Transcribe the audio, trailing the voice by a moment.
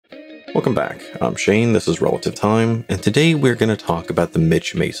Welcome back. I'm Shane, this is Relative Time, and today we're going to talk about the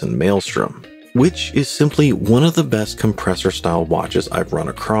Mitch Mason Maelstrom, which is simply one of the best compressor-style watches I've run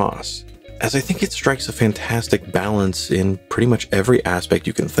across, as I think it strikes a fantastic balance in pretty much every aspect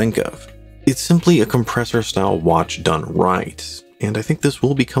you can think of. It's simply a compressor-style watch done right, and I think this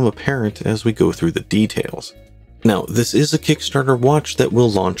will become apparent as we go through the details. Now, this is a Kickstarter watch that will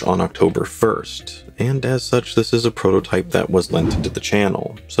launch on October 1st, and as such, this is a prototype that was lent into the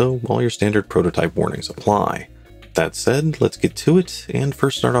channel, so all your standard prototype warnings apply. That said, let's get to it, and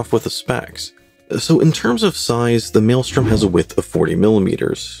first start off with the specs. So in terms of size, the Maelstrom has a width of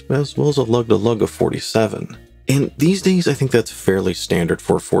 40mm, as well as a lug-to-lug of 47. And these days, I think that's fairly standard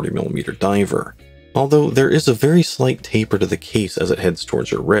for a 40mm diver. Although there is a very slight taper to the case as it heads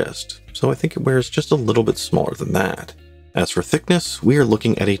towards your wrist, so I think it wears just a little bit smaller than that. As for thickness, we are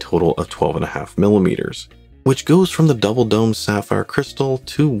looking at a total of 12.5mm, which goes from the double dome sapphire crystal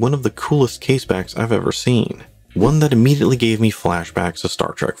to one of the coolest casebacks I've ever seen. One that immediately gave me flashbacks to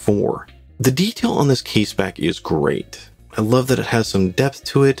Star Trek IV. The detail on this caseback is great. I love that it has some depth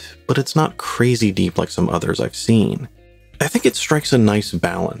to it, but it's not crazy deep like some others I've seen. I think it strikes a nice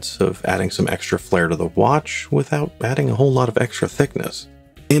balance of adding some extra flair to the watch without adding a whole lot of extra thickness.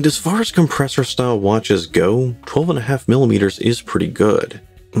 And as far as compressor style watches go, 12.5mm is pretty good.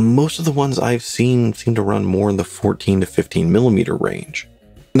 Most of the ones I've seen seem to run more in the 14 to 15mm range.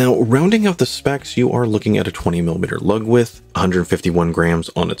 Now, rounding out the specs, you are looking at a 20mm lug width, 151 grams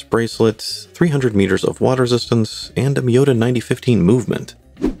on its bracelet, 300 meters of water resistance, and a Miyota 9015 movement.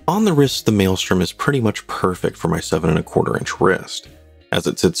 On the wrist, the Maelstrom is pretty much perfect for my 7¼ inch wrist, as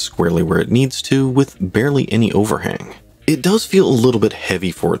it sits squarely where it needs to with barely any overhang. It does feel a little bit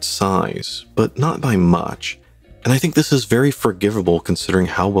heavy for its size, but not by much, and I think this is very forgivable considering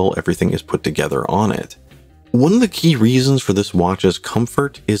how well everything is put together on it. One of the key reasons for this watch's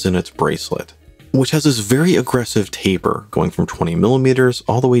comfort is in its bracelet, which has this very aggressive taper going from 20mm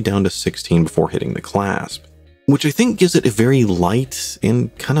all the way down to 16 before hitting the clasp, which I think gives it a very light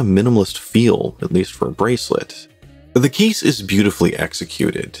and kind of minimalist feel, at least for a bracelet. The case is beautifully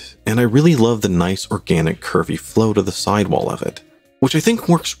executed, and I really love the nice organic curvy flow to the sidewall of it, which I think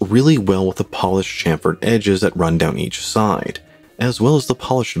works really well with the polished chamfered edges that run down each side, as well as the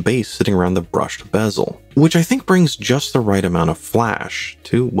polished base sitting around the brushed bezel, which I think brings just the right amount of flash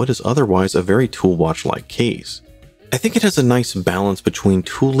to what is otherwise a very tool watch-like case. I think it has a nice balance between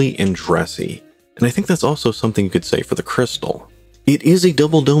tooly and dressy, and I think that's also something you could say for the crystal. It is a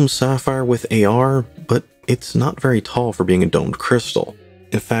double dome sapphire with AR, but it's not very tall for being a domed crystal.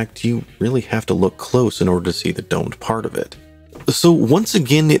 In fact, you really have to look close in order to see the domed part of it. So once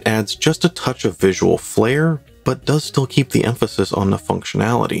again, it adds just a touch of visual flair, but does still keep the emphasis on the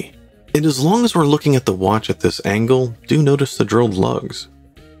functionality. And as long as we're looking at the watch at this angle, do notice the drilled lugs.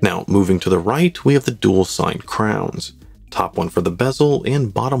 Now, moving to the right, we have the dual signed crowns. Top one for the bezel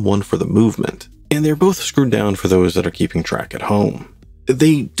and bottom one for the movement. And they're both screwed down for those that are keeping track at home.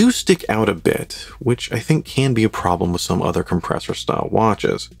 They do stick out a bit, which I think can be a problem with some other compressor-style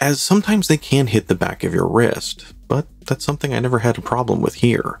watches, as sometimes they can hit the back of your wrist, but that's something I never had a problem with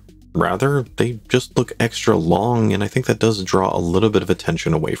here. Rather, they just look extra long, and I think that does draw a little bit of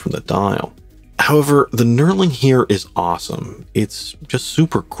attention away from the dial. However, the knurling here is awesome. It's just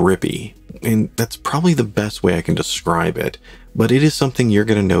super grippy, and that's probably the best way I can describe it, but it is something you're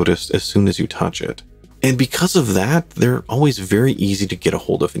going to notice as soon as you touch it. And because of that, they're always very easy to get a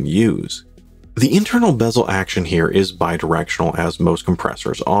hold of and use. The internal bezel action here is bidirectional, as most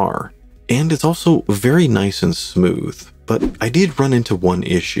compressors are, and it's also very nice and smooth. But I did run into one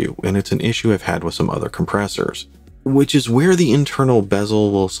issue, and it's an issue I've had with some other compressors, which is where the internal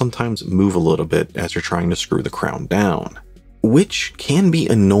bezel will sometimes move a little bit as you're trying to screw the crown down, which can be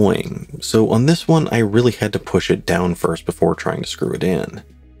annoying. So on this one, I really had to push it down first before trying to screw it in.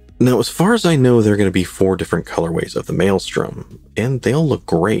 Now, as far as I know, there are going to be 4 different colorways of the Maelstrom, and they all look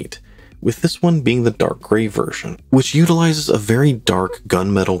great, with this one being the dark gray version, which utilizes a very dark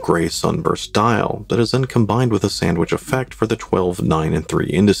gunmetal gray sunburst dial that is then combined with a sandwich effect for the 12, 9, and 3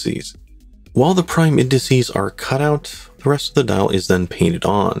 indices. While the prime indices are cut out, the rest of the dial is then painted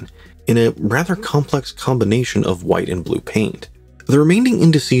on, in a rather complex combination of white and blue paint. The remaining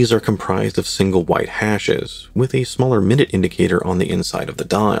indices are comprised of single white hashes, with a smaller minute indicator on the inside of the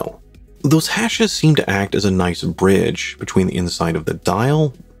dial. Those hashes seem to act as a nice bridge between the inside of the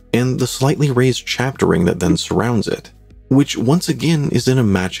dial and the slightly raised chapter ring that then surrounds it, which once again is in a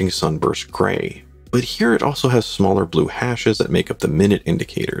matching sunburst gray. But here it also has smaller blue hashes that make up the minute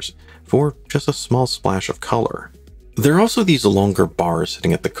indicators, for just a small splash of color. There are also these longer bars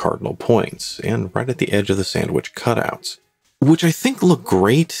sitting at the cardinal points, and right at the edge of the sandwich cutouts. which I think look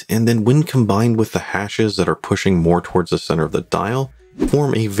great, and then when combined with the hashes that are pushing more towards the center of the dial,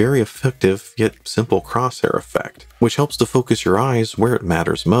 form a very effective yet simple crosshair effect, which helps to focus your eyes where it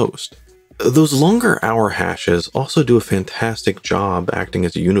matters most. Those longer hour hashes also do a fantastic job acting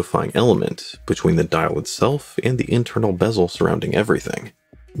as a unifying element between the dial itself and the internal bezel surrounding everything,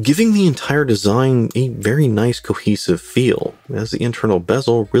 giving the entire design a very nice cohesive feel, as the internal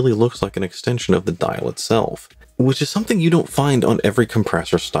bezel really looks like an extension of the dial itself, which is something you don't find on every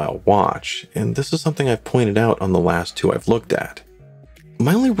compressor-style watch, and this is something I've pointed out on the last two I've looked at.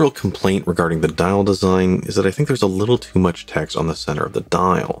 My only real complaint regarding the dial design is that I think there's a little too much text on the center of the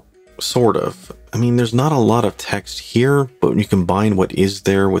dial. Sort of. I mean, there's not a lot of text here, but when you combine what is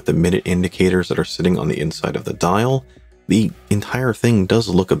there with the minute indicators that are sitting on the inside of the dial, the entire thing does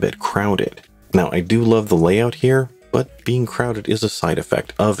look a bit crowded. Now, I do love the layout here, but being crowded is a side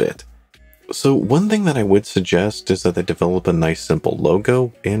effect of it. So one thing that I would suggest is that they develop a nice simple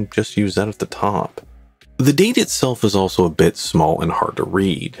logo and just use that at the top. The date itself is also a bit small and hard to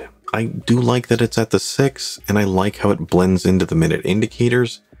read. I do like that it's at the 6, and I like how it blends into the minute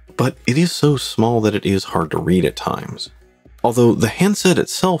indicators, but it is so small that it is hard to read at times. Although the handset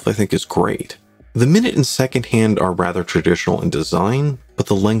itself I think is great. The minute and second hand are rather traditional in design, but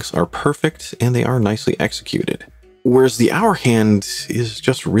the lengths are perfect and they are nicely executed. Whereas the hour hand is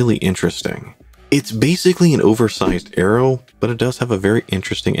just really interesting. It's basically an oversized arrow, but it does have a very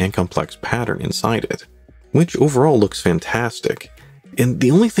interesting and complex pattern inside it, which overall looks fantastic. And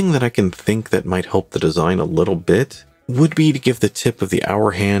the only thing that I can think that might help the design a little bit would be to give the tip of the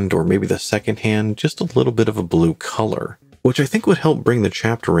hour hand or maybe the second hand just a little bit of a blue color, which I think would help bring the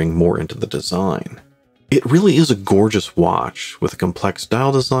chapter ring more into the design. It really is a gorgeous watch with a complex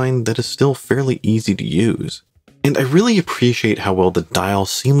dial design that is still fairly easy to use. And I really appreciate how well the dial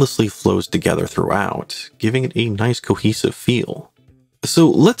seamlessly flows together throughout, giving it a nice cohesive feel. So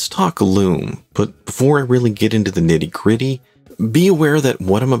let's talk Lume, but before I really get into the nitty-gritty, be aware that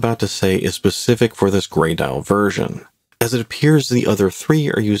what I'm about to say is specific for this gray dial version, as it appears the other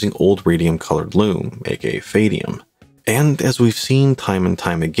three are using old radium-colored Lume, aka Fadium. And as we've seen time and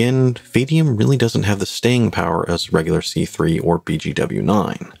time again, Fadium really doesn't have the staying power as regular C3 or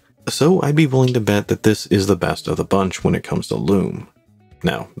BGW9. So I'd be willing to bet that this is the best of the bunch when it comes to Lume.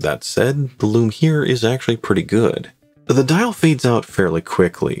 Now, that said, the Lume here is actually pretty good. The dial fades out fairly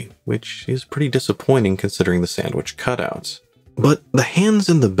quickly, which is pretty disappointing considering the sandwich cutouts. But the hands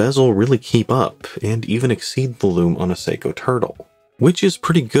and the bezel really keep up and even exceed the Lume on a Seiko Turtle, which is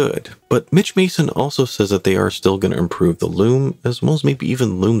pretty good. But Mitch Mason also says that they are still going to improve the Lume, as well as maybe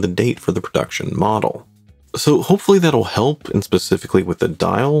even loom the date for the production model. So hopefully that'll help, and specifically with the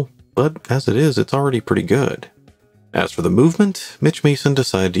dial, but as it is, it's already pretty good. As for the movement, Mitch Mason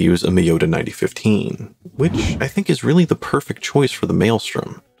decided to use a Miyota 9015, which I think is really the perfect choice for the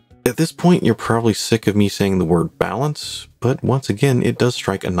Maelstrom. At this point, you're probably sick of me saying the word balance, but once again, it does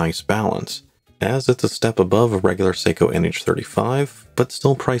strike a nice balance, as it's a step above a regular Seiko NH35, but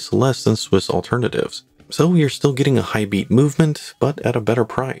still priced less than Swiss alternatives. So you're still getting a high beat movement, but at a better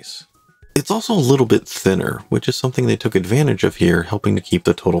price. It's also a little bit thinner, which is something they took advantage of here, helping to keep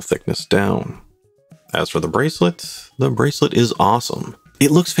the total thickness down. As for the bracelet is awesome.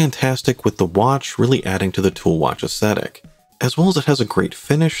 It looks fantastic with the watch really adding to the tool watch aesthetic, as well as it has a great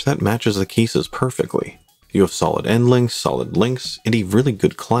finish that matches the cases perfectly. You have solid end links, solid links, and a really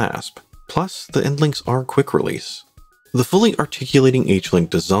good clasp. Plus, the end links are quick release. The fully articulating H-link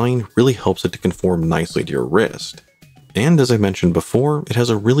design really helps it to conform nicely to your wrist. And as I mentioned before, it has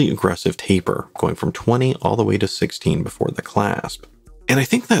a really aggressive taper, going from 20 all the way to 16 before the clasp. And I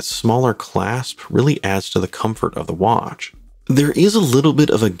think that smaller clasp really adds to the comfort of the watch. There is a little bit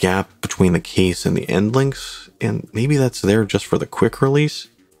of a gap between the case and the end links, and maybe that's there just for the quick release,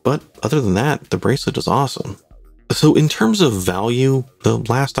 but other than that, the bracelet is awesome. So in terms of value, the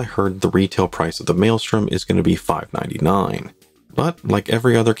last I heard the retail price of the Maelstrom is going to be $599. But like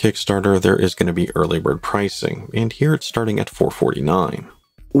every other Kickstarter, there is going to be early bird pricing, and here it's starting at $449,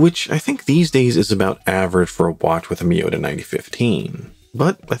 which I think these days is about average for a watch with a Miyota 9015.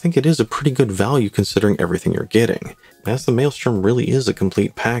 But I think it is a pretty good value considering everything you're getting, as the Maelstrom really is a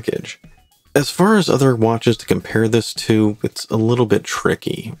complete package. As far as other watches to compare this to, it's a little bit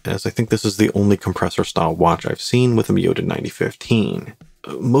tricky, as I think this is the only compressor-style watch I've seen with a Miyota 9015.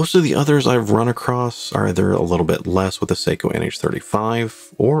 Most of the others I've run across are either a little bit less with a Seiko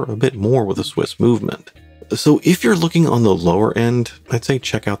NH35 or a bit more with a Swiss movement. So if you're looking on the lower end, I'd say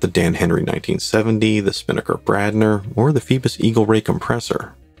check out the Dan Henry 1970, the Spinnaker Bradner, or the Phoebus Eagle Ray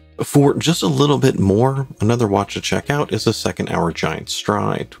compressor. For just a little bit more, another watch to check out is the Second Hour Giant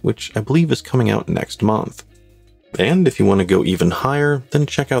Stride, which I believe is coming out next month. And if you want to go even higher, then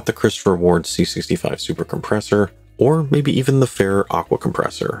check out the Christopher Ward C65 Super Compressor, or maybe even the Fair Aqua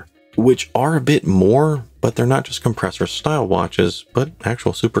Compressor, which are a bit more, but they're not just compressor style watches, but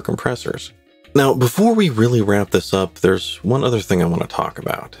actual super compressors. Now, before we really wrap this up, there's one other thing I want to talk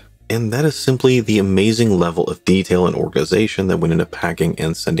about, and that is simply the amazing level of detail and organization that went into packing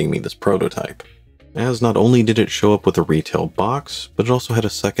and sending me this prototype. As not only did it show up with a retail box, but it also had a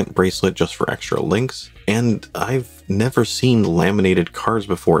second bracelet just for extra links, and I've never seen laminated cards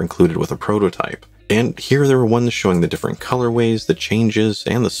before included with a prototype. And here there were ones showing the different colorways, the changes,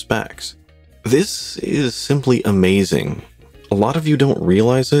 and the specs. This is simply amazing. A lot of you don't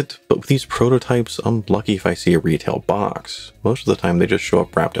realize it, but with these prototypes, I'm lucky if I see a retail box. Most of the time they just show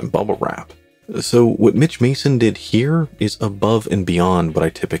up wrapped in bubble wrap. So what Mitch Mason did here is above and beyond what I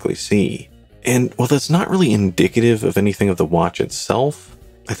typically see. And while that's not really indicative of anything of the watch itself,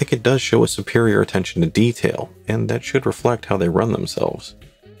 I think it does show a superior attention to detail, and that should reflect how they run themselves.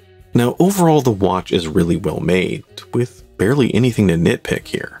 Now, overall, the watch is really well made, with barely anything to nitpick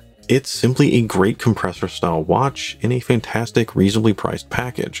here. It's simply a great compressor-style watch in a fantastic, reasonably priced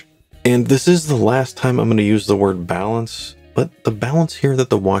package. And this is the last time I'm going to use the word balance, but the balance here that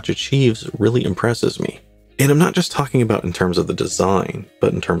the watch achieves really impresses me. And I'm not just talking about in terms of the design,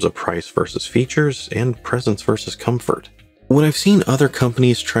 but in terms of price versus features and presence versus comfort. When I've seen other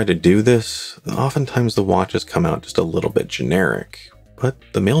companies try to do this, oftentimes the watches come out just a little bit generic. But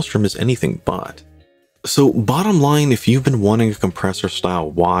the Maelstrom is anything but. So bottom line, if you've been wanting a compressor style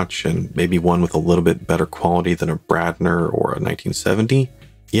watch and maybe one with a little bit better quality than a Bradner or a 1970,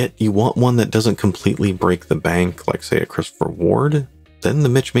 yet you want one that doesn't completely break the bank like say a Christopher Ward, then the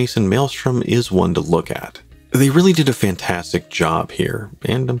Mitch Mason Maelstrom is one to look at. They really did a fantastic job here,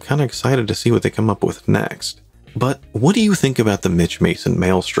 and I'm kind of excited to see what they come up with next. But what do you think about the Mitch Mason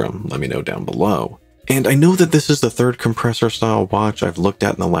Maelstrom? Let me know down below. And I know that this is the third compressor style watch I've looked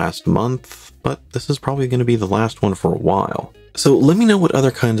at in the last month, but this is probably going to be the last one for a while. So let me know what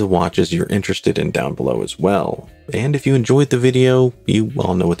other kinds of watches you're interested in down below as well. And if you enjoyed the video, you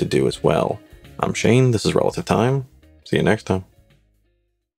all know what to do as well. I'm Shane, this is Relative Time. See you next time.